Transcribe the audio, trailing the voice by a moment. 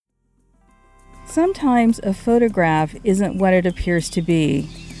Sometimes a photograph isn't what it appears to be,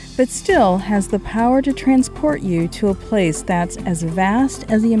 but still has the power to transport you to a place that's as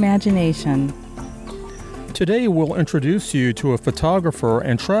vast as the imagination. Today we'll introduce you to a photographer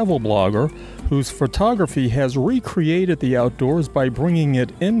and travel blogger whose photography has recreated the outdoors by bringing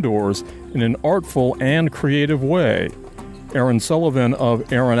it indoors in an artful and creative way. Erin Sullivan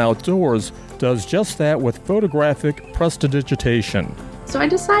of Erin Outdoors does just that with photographic prestidigitation. So I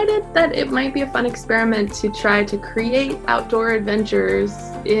decided that it might be a fun experiment to try to create outdoor adventures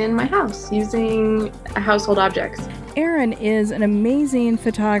in my house using household objects. Erin is an amazing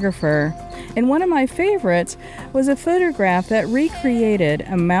photographer, and one of my favorites was a photograph that recreated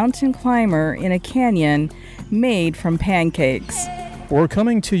a mountain climber in a canyon made from pancakes. We're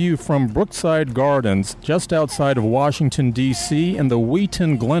coming to you from Brookside Gardens, just outside of Washington, D.C., in the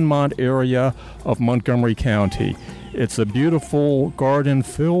Wheaton-Glenmont area of Montgomery County. It's a beautiful garden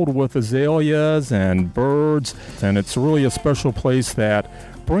filled with azaleas and birds, and it's really a special place that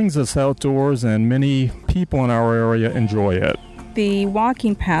brings us outdoors, and many people in our area enjoy it. The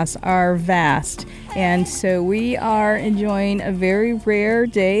walking paths are vast, and so we are enjoying a very rare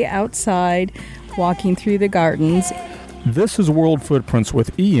day outside walking through the gardens. This is World Footprints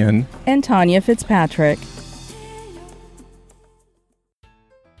with Ian and Tanya Fitzpatrick.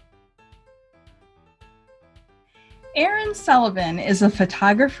 Erin Sullivan is a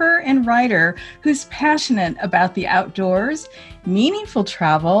photographer and writer who's passionate about the outdoors, meaningful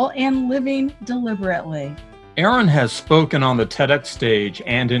travel, and living deliberately. Erin has spoken on the TEDx stage,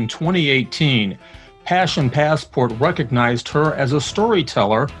 and in 2018, Passion Passport recognized her as a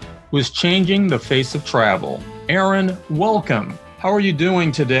storyteller who is changing the face of travel. Erin, welcome. How are you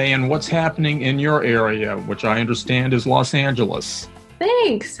doing today, and what's happening in your area, which I understand is Los Angeles?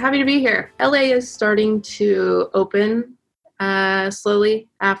 Thanks. Happy to be here. LA is starting to open slowly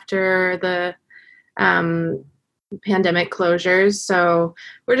after the pandemic closures. So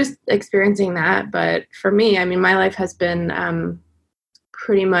we're just experiencing that. But for me, I mean, my life has been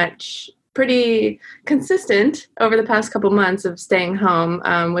pretty consistent over the past couple months of staying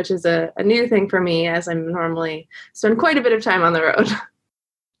home, which is a new thing for me, as I normally spend quite a bit of time on the road.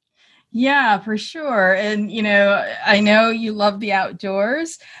 Yeah, for sure. And, I know you love the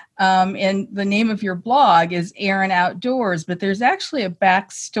outdoors, and the name of your blog is Erin Outdoors, but there's actually a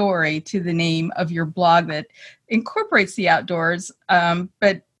backstory to the name of your blog that incorporates the outdoors,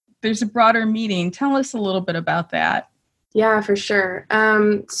 but there's a broader meaning. Tell us a little bit about that. Yeah, for sure.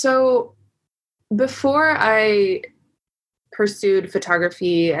 So before I pursued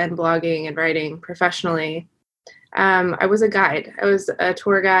photography and blogging and writing professionally, I was a guide. I was a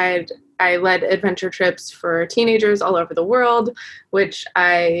tour guide. I led adventure trips for teenagers all over the world, which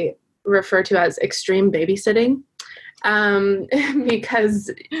I refer to as extreme babysitting,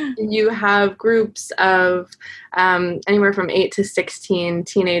 because you have groups of anywhere from 8 to 16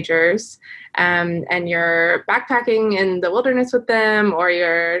 teenagers, and you're backpacking in the wilderness with them, or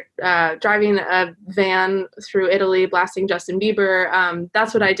you're driving a van through Italy blasting Justin Bieber.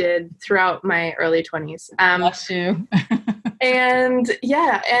 That's what I did throughout my early 20s. Bless you.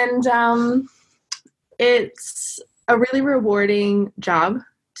 It's a really rewarding job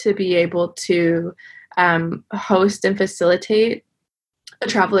to be able to host and facilitate a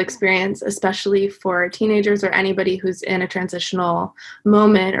travel experience, especially for teenagers or anybody who's in a transitional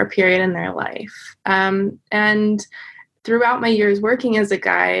moment or period in their life. And throughout my years working as a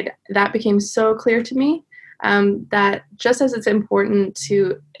guide, that became so clear to me, that just as it's important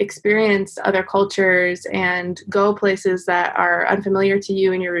to experience other cultures and go places that are unfamiliar to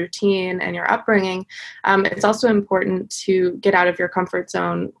you and your routine and your upbringing, it's also important to get out of your comfort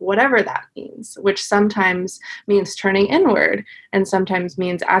zone, whatever that means, which sometimes means turning inward and sometimes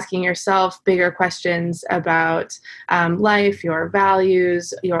means asking yourself bigger questions about life, your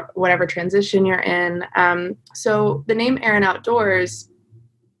values, your whatever transition you're in. So the name Erin Outdoors,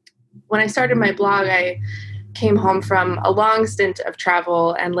 when I started my blog, I came home from a long stint of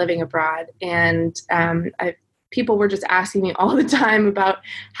travel and living abroad. And people were just asking me all the time about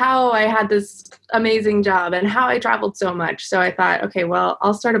how I had this amazing job and how I traveled so much. So I thought, okay, well,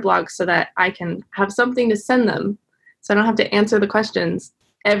 I'll start a blog so that I can have something to send them, so I don't have to answer the questions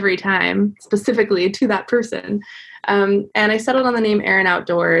every time specifically to that person. And I settled on the name Erin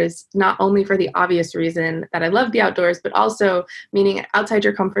Outdoors, not only for the obvious reason that I love the outdoors, but also meaning outside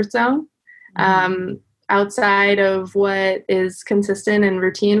your comfort zone. Outside of what is consistent and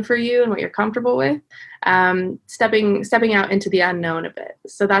routine for you and what you're comfortable with, stepping out into the unknown a bit.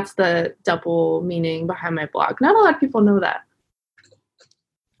 So that's the double meaning behind my blog. Not a lot of people know that.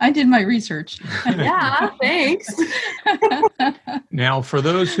 I did my research. Yeah, thanks. Now, for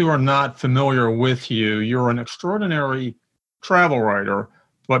those who are not familiar with you, you're an extraordinary travel writer,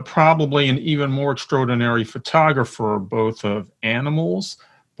 but probably an even more extraordinary photographer, both of animals,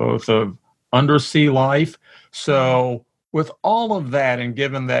 both of undersea life. So, with all of that, and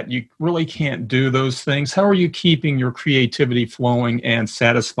given that you really can't do those things, how are you keeping your creativity flowing and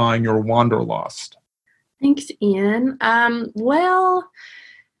satisfying your wanderlust? Thanks, Ian.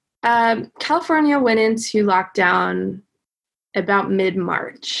 California went into lockdown about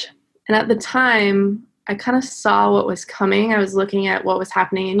mid-March. And at the time, I kind of saw what was coming. I was looking at what was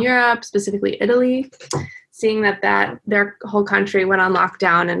happening in Europe, specifically Italy, seeing that their whole country went on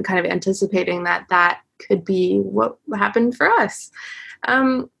lockdown and kind of anticipating that could be what happened for us.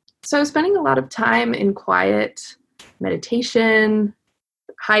 So I was spending a lot of time in quiet meditation,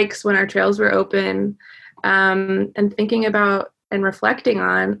 hikes when our trails were open, and thinking about and reflecting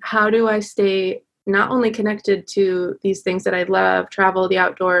on how do I stay not only connected to these things that I love, travel, the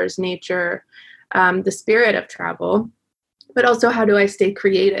outdoors, nature, the spirit of travel, but also how do I stay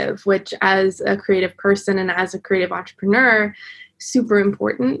creative, which as a creative person and as a creative entrepreneur, super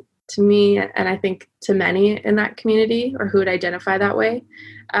important to me, and I think to many in that community or who would identify that way.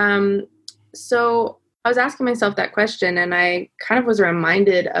 So I was asking myself that question, and I kind of was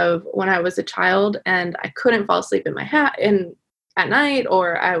reminded of when I was a child and I couldn't fall asleep at night,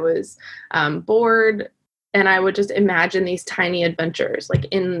 or I was bored, and I would just imagine these tiny adventures, like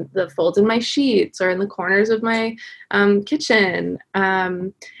in the folds in my sheets or in the corners of my kitchen.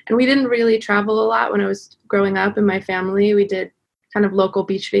 And we didn't really travel a lot when I was growing up in my family. We did kind of local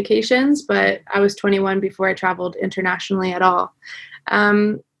beach vacations, but I was 21 before I traveled internationally at all.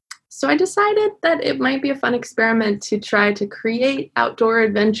 So I decided that it might be a fun experiment to try to create outdoor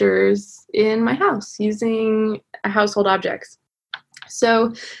adventures in my house using household objects.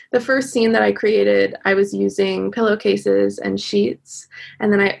 So the first scene that I created, I was using pillowcases and sheets,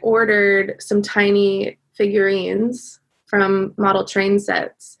 and then I ordered some tiny figurines from model train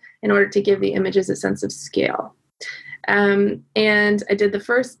sets in order to give the images a sense of scale. And I did the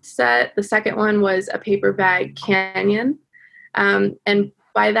first set. The second one was a paper bag canyon. And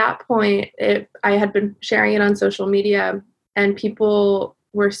by that point, I had been sharing it on social media, and people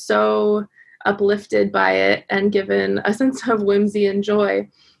were so uplifted by it and given a sense of whimsy and joy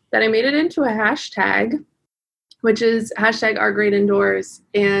that I made it into a hashtag, which is #OurGreatIndoors,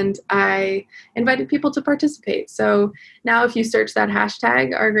 and I invited people to participate. So now if you search that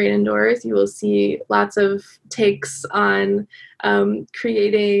hashtag, #OurGreatIndoors, you will see lots of takes on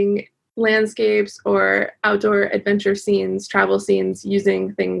creating landscapes or outdoor adventure scenes, travel scenes,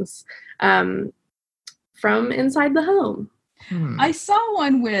 using things from inside the home. I saw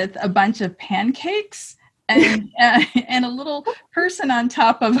one with a bunch of pancakes and a little person on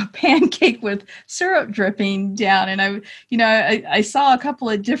top of a pancake with syrup dripping down. And I saw a couple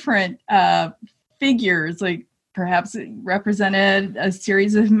of different figures, like perhaps it represented a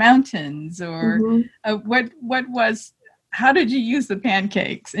series of mountains, or how did you use the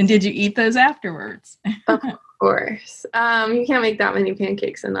pancakes, and did you eat those afterwards? Of course. You can't make that many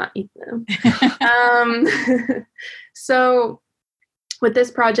pancakes and not eat them. So with this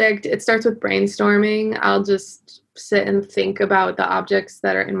project, it starts with brainstorming. I'll just sit and think about the objects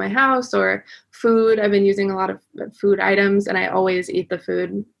that are in my house or food. I've been using a lot of food items, and I always eat the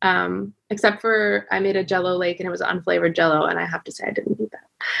food, except for I made a Jell-O lake, and it was unflavored Jell-O, and I have to say I didn't eat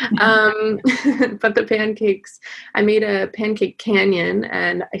that. But the pancakes, I made a pancake canyon,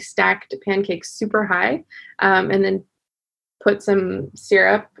 and I stacked pancakes super high, and then put some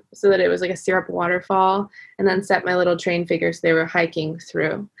syrup so that it was like a syrup waterfall, and then set my little train figures they were hiking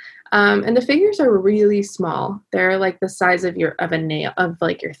through. And the figures are really small. They're like the size of your thumbnail.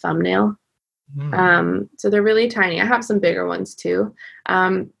 So they're really tiny. I have some bigger ones too.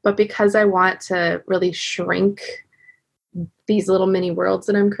 But because I want to really shrink these little mini worlds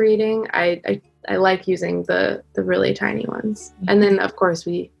that I'm creating, I like using the really tiny ones. And then of course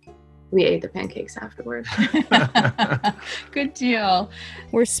we ate the pancakes afterward. Good deal.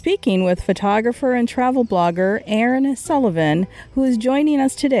 We're speaking with photographer and travel blogger Erin Sullivan, who is joining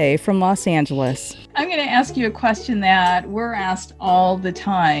us today from Los Angeles. I'm going to ask you a question that we're asked all the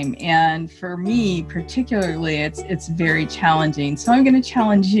time, and for me particularly, it's very challenging. So I'm going to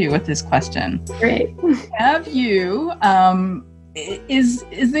challenge you with this question. Great. Have you,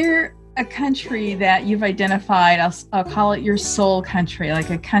 is there a country that you've identified, I'll call it your soul country, like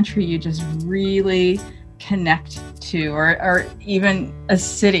a country you just really connect to, or even a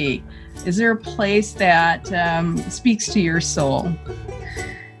city? Is there a place that speaks to your soul?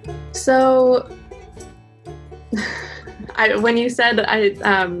 So When you said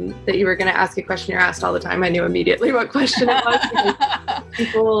that you were going to ask a question you're asked all the time, I knew immediately what question it was.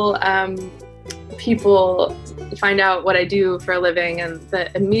 People find out what I do for a living, and the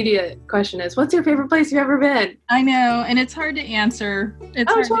immediate question is, "What's your favorite place you've ever been?" I know, and it's hard to answer.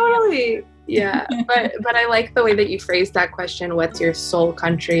 Totally. Yeah, but I like the way that you phrased that question, what's your soul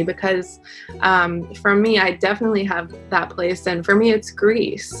country? Because for me, I definitely have that place. And for me, it's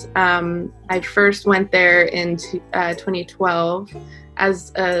Greece. I first went there in 2012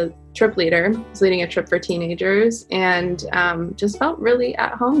 as a trip leader. I was leading a trip for teenagers, and just felt really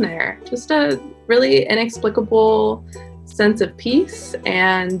at home there. Just a really inexplicable sense of peace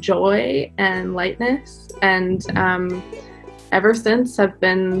and joy and lightness. And ever since, I've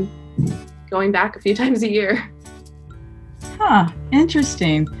been going back a few times a year. Huh,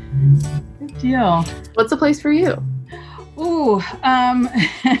 interesting. Good deal. What's the place for you? Ooh,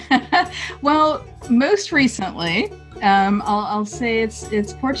 well, most recently, I'll say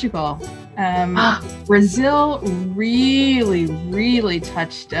it's Portugal. Brazil really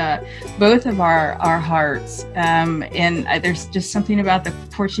touched both of our hearts, and there's just something about the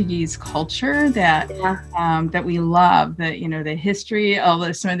Portuguese culture that that we love. That the history,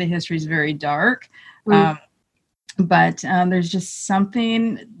 although some of the history is very dark, but there's just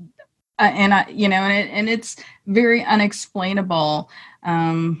something, and it's very unexplainable.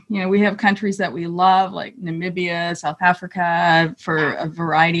 We have countries that we love, like Namibia, South Africa, for a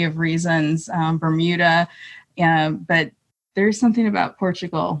variety of reasons, Bermuda, but there's something about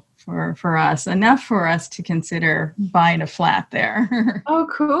Portugal for us, enough for us to consider buying a flat there. Oh,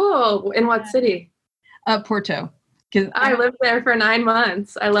 cool. In what city? Porto. I lived there for 9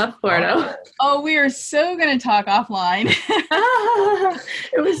 months. I love Porto. Oh, we are so going to talk offline.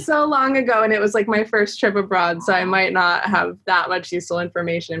 It was so long ago, and it was like my first trip abroad, so I might not have that much useful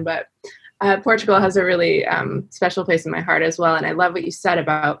information, but Portugal has a really special place in my heart as well, and I love what you said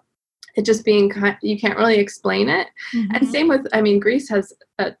about it just being, you can't really explain it. Mm-hmm. And same with, Greece has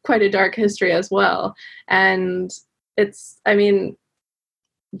quite a dark history as well, and it's, I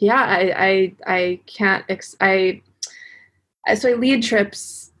can't, so I lead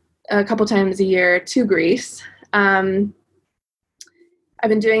trips a couple times a year to Greece. I've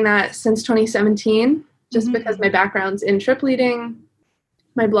been doing that since 2017, just because my background's in trip leading.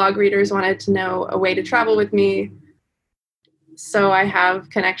 My blog readers wanted to know a way to travel with me. So I have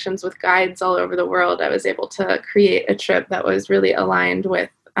connections with guides all over the world. I was able to create a trip that was really aligned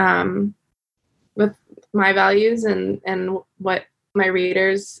with my values and what my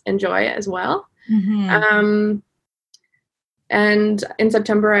readers enjoy as well. Mm-hmm. And in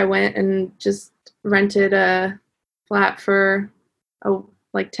September, I went and just rented a flat for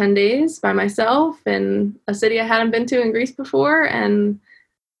 10 days by myself in a city I hadn't been to in Greece before, and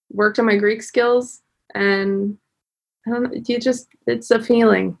worked on my Greek skills. And I don't know, it's a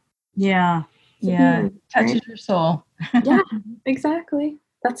feeling. Yeah. Feeling, touches right? Your soul. Yeah, exactly.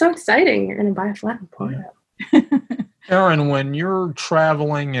 That's so exciting. You're going to buy a flat in Porto. Erin, when you're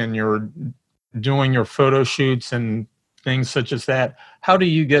traveling and you're doing your photo shoots and things such as that, how do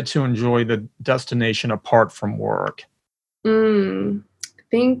you get to enjoy the destination apart from work? I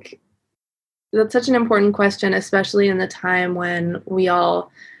think that's such an important question, especially in the time when we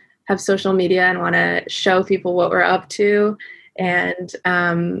all have social media and want to show people what we're up to and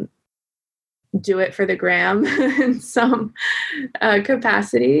do it for the gram in some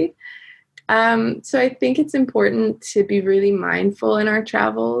capacity. So I think it's important to be really mindful in our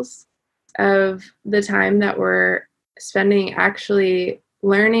travels of the time that we're spending actually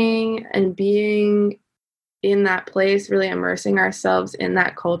learning and being in that place, really immersing ourselves in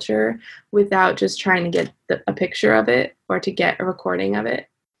that culture without just trying to get a picture of it or to get a recording of it.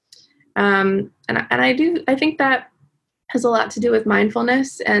 And I think that has a lot to do with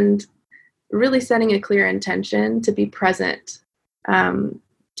mindfulness and really setting a clear intention to be present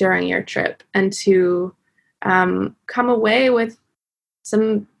during your trip and to come away with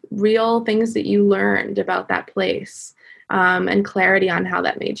some real things that you learned about that place and clarity on how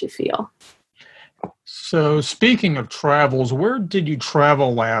that made you feel. So speaking of travels, where did you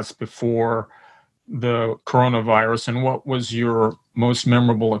travel last before the coronavirus, and what was your most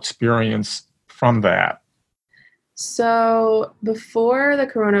memorable experience from that? So before the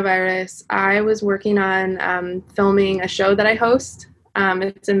coronavirus, I was working on filming a show that I host.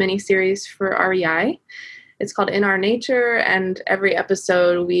 It's a mini series for REI. It's called In Our Nature, and every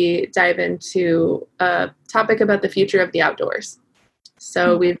episode we dive into a topic about the future of the outdoors.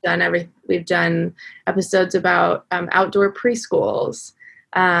 So we've done episodes about outdoor preschools,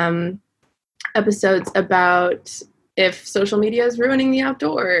 episodes about if social media is ruining the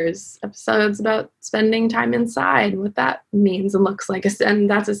outdoors, episodes about spending time inside, what that means and looks like, and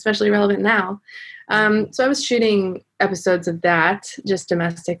that's especially relevant now. So I was shooting episodes of that just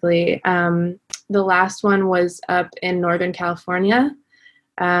domestically. The last one was up in Northern California.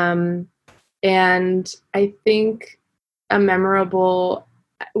 And I think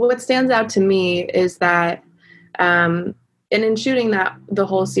what stands out to me is that, and in shooting the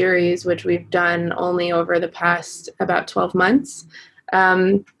whole series, which we've done only over the past about 12 months,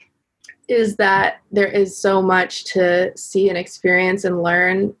 is that there is so much to see and experience and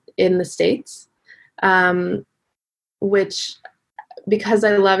learn in the States, which, because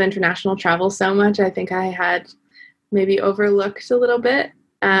I love international travel so much, I think I had maybe overlooked a little bit.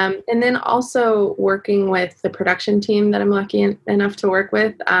 And then also working with the production team that I'm lucky enough to work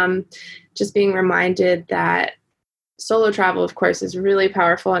with, just being reminded that solo travel, of course, is really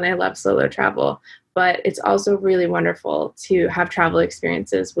powerful, and I love solo travel, but it's also really wonderful to have travel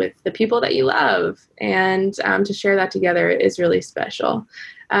experiences with the people that you love, and to share that together is really special.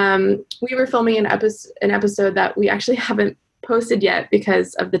 We were filming an episode that we actually haven't posted yet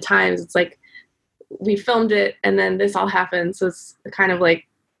because of the times. It's like we filmed it and then this all happened, so it's kind of like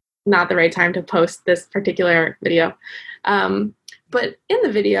not the right time to post this particular video. But in the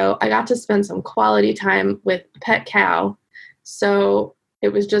video, I got to spend some quality time with a pet cow. So it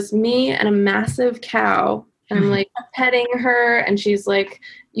was just me and a massive cow. And I'm like petting her, and she's like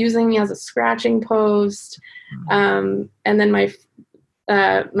using me as a scratching post. And then my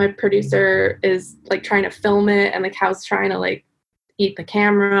producer is like trying to film it, and the cow's trying to like eat the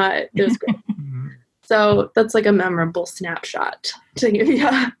camera. It was great. So that's like a memorable snapshot to give you.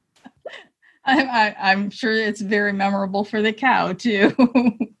 I'm sure it's very memorable for the cow too.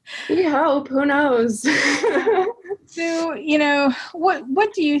 We hope. Who knows? So,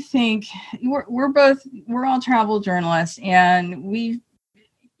 what do you think? We're all travel journalists, and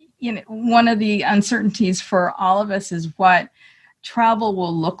one of the uncertainties for all of us is what travel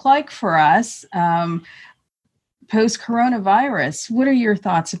will look like for us post coronavirus. What are your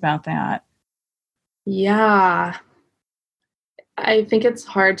thoughts about that? Yeah. I think it's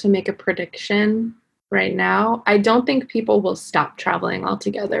hard to make a prediction right now. I don't think people will stop traveling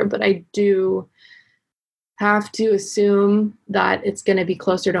altogether, but I do have to assume that it's going to be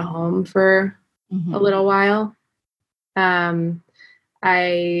closer to home for a little while.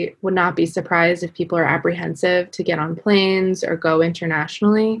 I would not be surprised if people are apprehensive to get on planes or go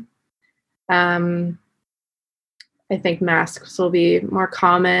internationally. I think masks will be more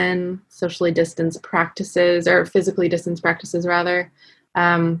common. Socially distanced practices, or physically distanced practices rather,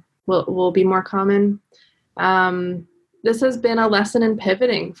 will be more common. This has been a lesson in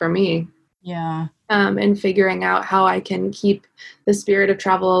pivoting for me. Yeah. And figuring out how I can keep the spirit of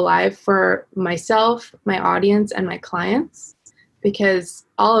travel alive for myself, my audience, and my clients, because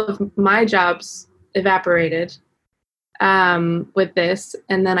all of my jobs evaporated with this.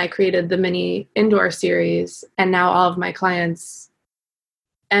 And then I created the mini indoor series, and now all of my clients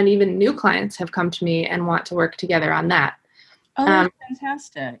and even new clients have come to me and want to work together on that. Oh, that's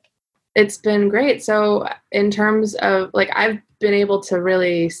fantastic. It's been great. So in terms of I've been able to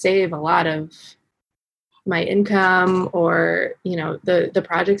really save a lot of my income, or, the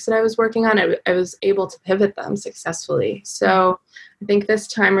projects that I was working on, I was able to pivot them successfully. So I think this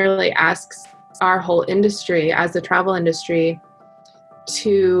time really asks our whole industry, as the travel industry,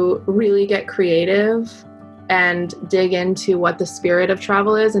 to really get creative and dig into what the spirit of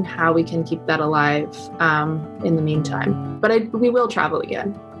travel is and how we can keep that alive in the meantime. But we will travel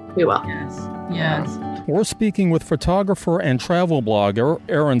again. We will. Yes. We're speaking with photographer and travel blogger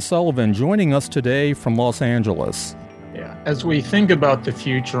Aaron Sullivan, joining us today from Los Angeles. Yeah. As we think about the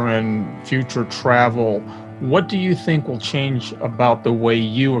future and future travel, what do you think will change about the way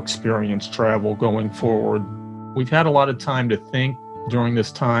you experience travel going forward? We've had a lot of time to think during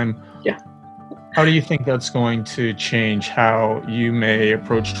this time. Yeah. How do you think that's going to change how you may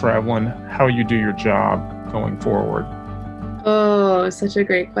approach travel and how you do your job going forward? Oh, such a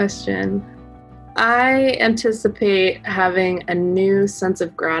great question. I anticipate having a new sense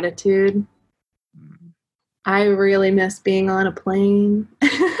of gratitude. I really miss being on a plane.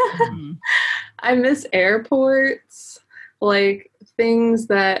 I miss airports, things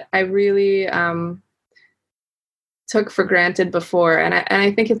that I really took for granted before. And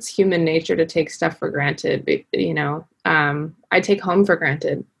I think it's human nature to take stuff for granted. I take home for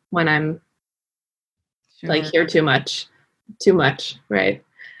granted when I'm here too much, right?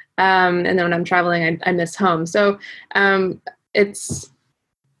 And then when I'm traveling, I miss home. So it's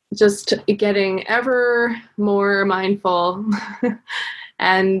just getting ever more mindful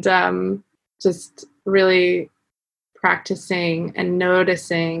and just really practicing and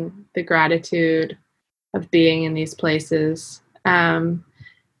noticing the gratitude of being in these places. And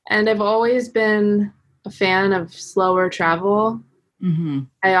I've always been a fan of slower travel. Mm-hmm.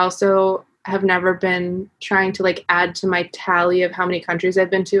 I also have never been trying to like add to my tally of how many countries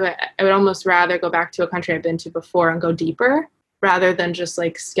I've been to. I would almost rather go back to a country I've been to before and go deeper rather than just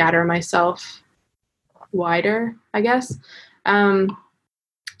like scatter myself wider, I guess. And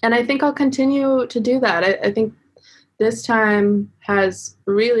I think I'll continue to do that. I think this time has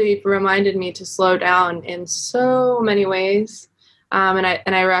really reminded me to slow down in so many ways. And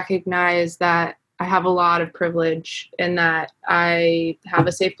I recognize that I have a lot of privilege in that I have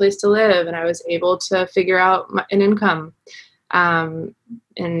a safe place to live and I was able to figure out an income. And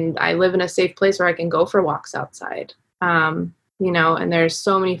I live in a safe place where I can go for walks outside. And there's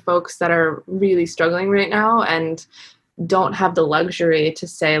so many folks that are really struggling right now and don't have the luxury to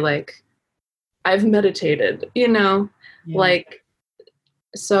say like, I've meditated, Yeah. like,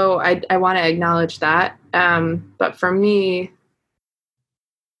 so I want to acknowledge that. But for me,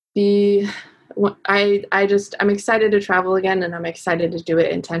 I'm excited to travel again, and I'm excited to do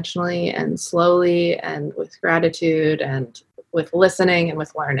it intentionally and slowly and with gratitude and with listening and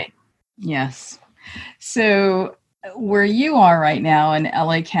with learning. Yes. So where you are right now in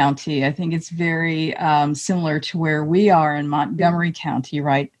LA County, I think it's very similar to where we are in Montgomery County,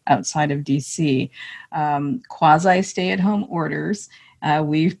 right outside of DC. Quasi stay-at-home orders.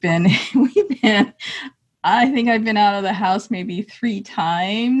 We've been, I think I've been out of the house maybe 3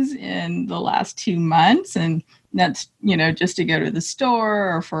 times in the last 2 months, and that's just to go to the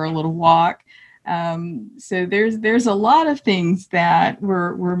store or for a little walk. So there's a lot of things that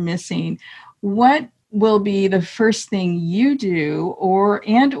we're missing. What will be the first thing you do or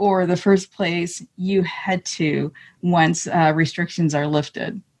the first place you head to once restrictions are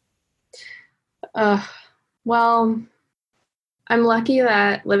lifted? Well, I'm lucky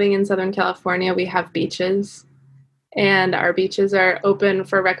that living in Southern California, we have beaches and our beaches are open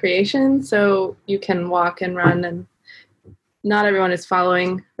for recreation. So you can walk and run, and not everyone is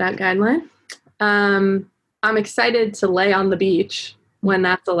following that guideline. I'm excited to lay on the beach when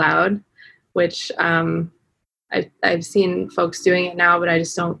that's allowed, which I've seen folks doing it now, but I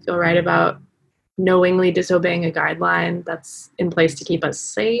just don't feel right about knowingly disobeying a guideline that's in place to keep us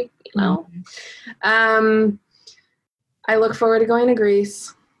safe, Mm-hmm. I look forward to going to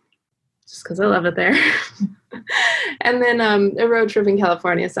Greece just because I love it there. And then a road trip in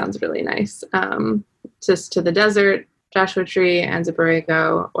California sounds really nice. Just to the desert, Joshua Tree, Anza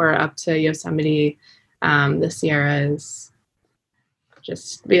Borrego, or up to Yosemite, the Sierras.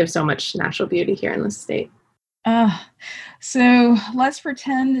 Just, we have so much natural beauty here in the state. So let's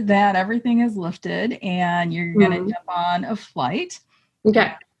pretend that everything is lifted and you're going to jump on a flight.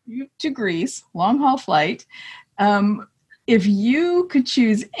 Okay. To Greece, long haul flight. If you could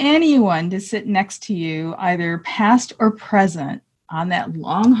choose anyone to sit next to you, either past or present, on that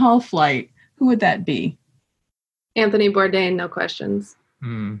long haul flight, who would that be? Anthony Bourdain, no questions.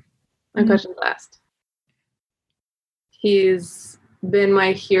 No questions asked. He's been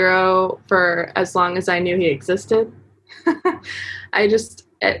my hero for as long as I knew he existed. I just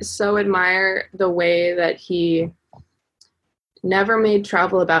so admire the way that he never made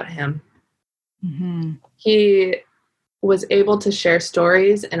travel about him. Mm-hmm. He was able to share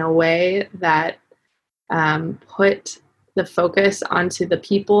stories in a way that put the focus onto the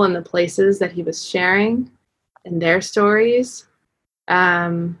people and the places that he was sharing and their stories.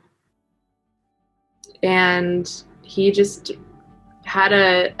 And he just had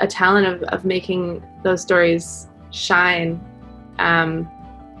a talent of making those stories shine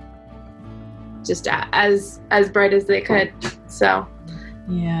just as bright as they could. So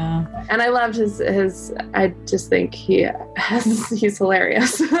yeah, and I loved his I just think he's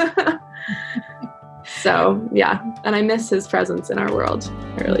hilarious. So yeah, and I miss his presence in our world.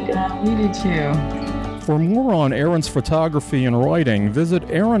 I really do. We do too. For more on Erin's photography and writing, visit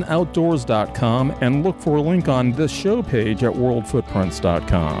ErinOutdoors.com and look for a link on this show page at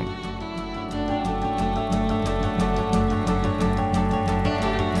WorldFootprints.com.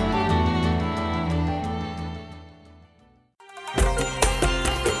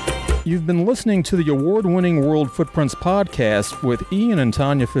 You've been listening to the award-winning World Footprints podcast with Ian and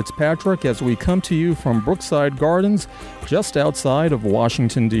Tanya Fitzpatrick as we come to you from Brookside Gardens, just outside of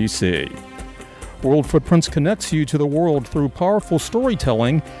Washington, D.C. World Footprints connects you to the world through powerful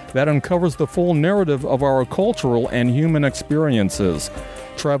storytelling that uncovers the full narrative of our cultural and human experiences.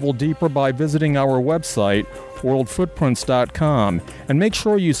 Travel deeper by visiting our website, worldfootprints.com, and make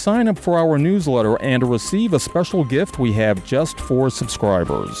sure you sign up for our newsletter and receive a special gift we have just for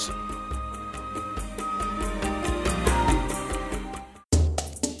subscribers.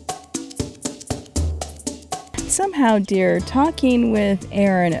 somehow, dear, talking with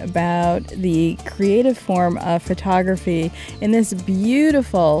Erin about the creative form of photography in this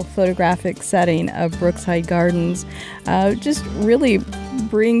beautiful photographic setting of Brookside Gardens just really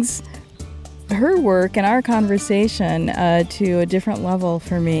brings her work and our conversation to a different level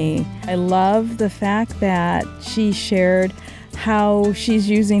for me. I love the fact that she shared how she's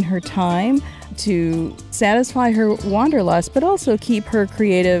using her time to satisfy her wanderlust, but also keep her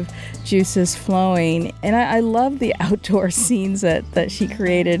creative juices flowing. And I love the outdoor scenes that she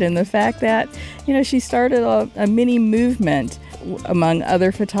created, and the fact that, she started a mini movement among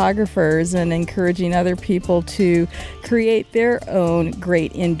other photographers and encouraging other people to create their own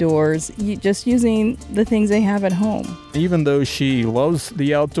great indoors, just using the things they have at home. Even though she loves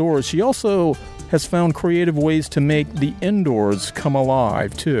the outdoors, she also has found creative ways to make the indoors come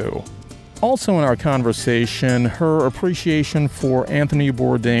alive, too. Also in our conversation, her appreciation for Anthony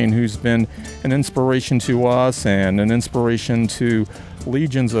Bourdain, who's been an inspiration to us and an inspiration to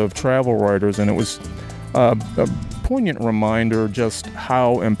legions of travel writers, and it was a poignant reminder just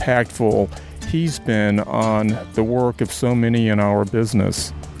how impactful he's been on the work of so many in our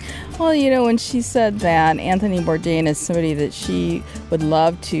business. Well, when she said that Anthony Bourdain is somebody that she would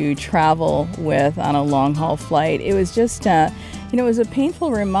love to travel with on a long-haul flight, it was just, it was a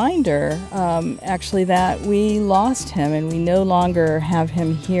painful reminder, actually, that we lost him and we no longer have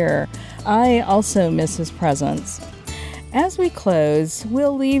him here. I also miss his presence. As we close,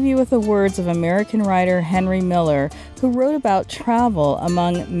 we'll leave you with the words of American writer Henry Miller, who wrote about travel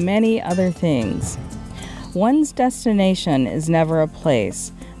among many other things. One's destination is never a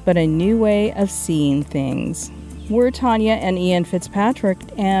place, but a new way of seeing things. We're Tanya and Ian Fitzpatrick,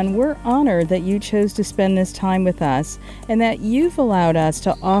 and we're honored that you chose to spend this time with us and that you've allowed us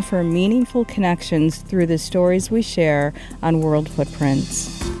to offer meaningful connections through the stories we share on World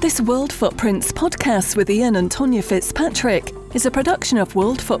Footprints. This World Footprints podcast with Ian and Tanya Fitzpatrick is a production of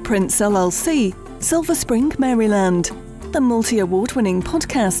World Footprints LLC, Silver Spring, Maryland. The multi-award-winning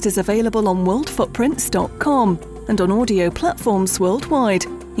podcast is available on worldfootprints.com and on audio platforms worldwide,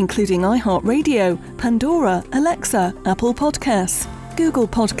 including iHeartRadio, Pandora, Alexa, Apple Podcasts, Google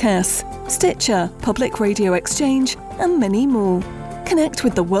Podcasts, Stitcher, Public Radio Exchange, and many more. Connect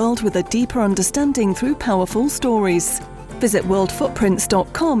with the world with a deeper understanding through powerful stories. Visit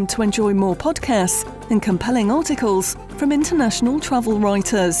worldfootprints.com to enjoy more podcasts and compelling articles from international travel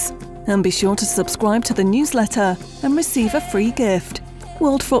writers. And be sure to subscribe to the newsletter and receive a free gift.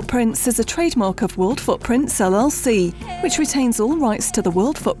 World Footprints is a trademark of World Footprints LLC, which retains all rights to the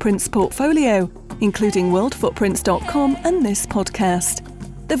World Footprints portfolio, including worldfootprints.com and this podcast.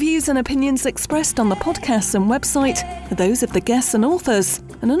 The views and opinions expressed on the podcast and website are those of the guests and authors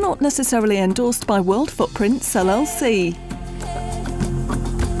and are not necessarily endorsed by World Footprints LLC.